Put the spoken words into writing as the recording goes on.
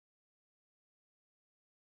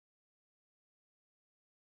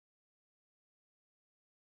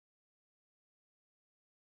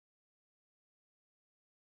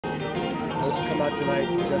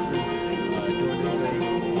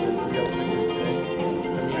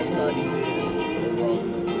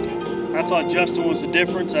I thought Justin was the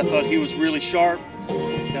difference. I thought he was really sharp.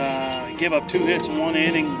 He gave up 2 hits in 1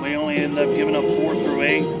 inning. We only ended up giving up 4 through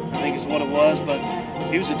 8, I think is what it was. But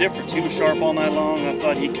he was the difference. He was sharp all night long. I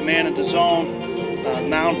thought he commanded the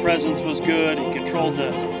zone. Mound presence was good. He controlled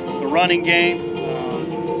the running game.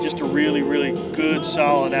 Just a really, really good,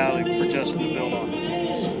 solid outing for Justin to build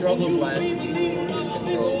on. Struggled last week with his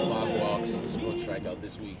control, 5 walks, just 1 strikeout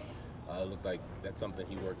this week. It looked like that's something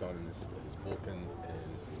he worked on in his bullpen, and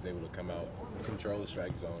he was able to come out, control the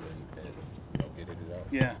strike zone, and get it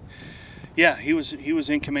out. Yeah, he was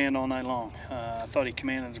in command all night long. I thought he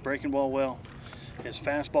commanded his breaking ball well. His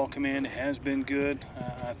fastball command has been good.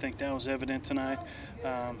 I think that was evident tonight.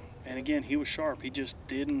 And again, he was sharp.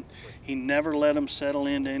 He never let him settle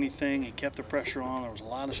into anything. He kept the pressure on. There was a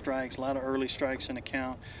lot of strikes, a lot of early strikes in the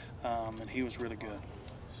count, and he was really good.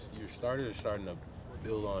 Your starters are starting to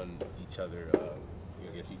build on each other.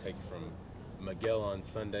 I guess you take it from Miguel on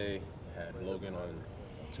Sunday, had Logan on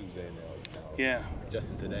Tuesday, and now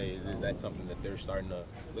Justin today. Is that something that they're starting to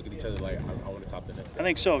look at each other like, I want to top the next day? I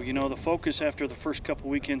think so. You know, the focus after the first couple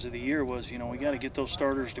weekends of the year was, you know, we got to get those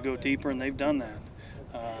starters to go deeper, and they've done that.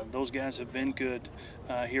 Those guys have been good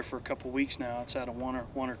here for a couple weeks now outside of one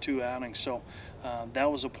or two outings. So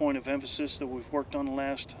that was a point of emphasis that we've worked on the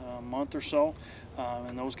last month or so,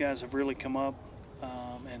 and those guys have really come up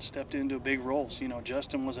and stepped into big roles. You know,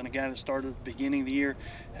 Justin wasn't a guy that started at the beginning of the year,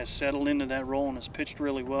 has settled into that role and has pitched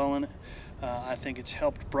really well in it. I think it's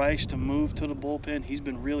helped Bryce to move to the bullpen. He's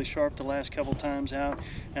been really sharp the last couple times out,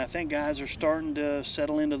 and I think guys are starting to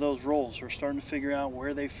settle into those roles. They're starting to figure out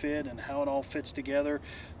where they fit and how it all fits together,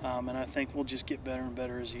 and I think we'll just get better and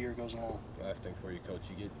better as the year goes along. Last thing for you, Coach,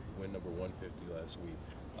 you get win number 150 last week.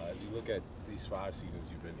 As you look at these 5 seasons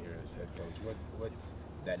you've been here as head coach, what's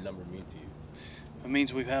that number mean to you? It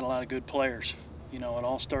means we've had a lot of good players. You know, it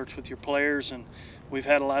all starts with your players, and we've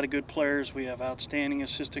had a lot of good players. We have outstanding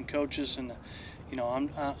assistant coaches, and you know,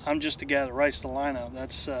 I'm just a guy that writes the lineup.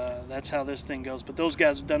 That's how this thing goes. But those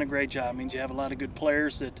guys have done a great job. It means you have a lot of good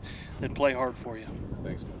players that play hard for you.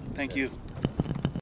 Thanks. Thank you.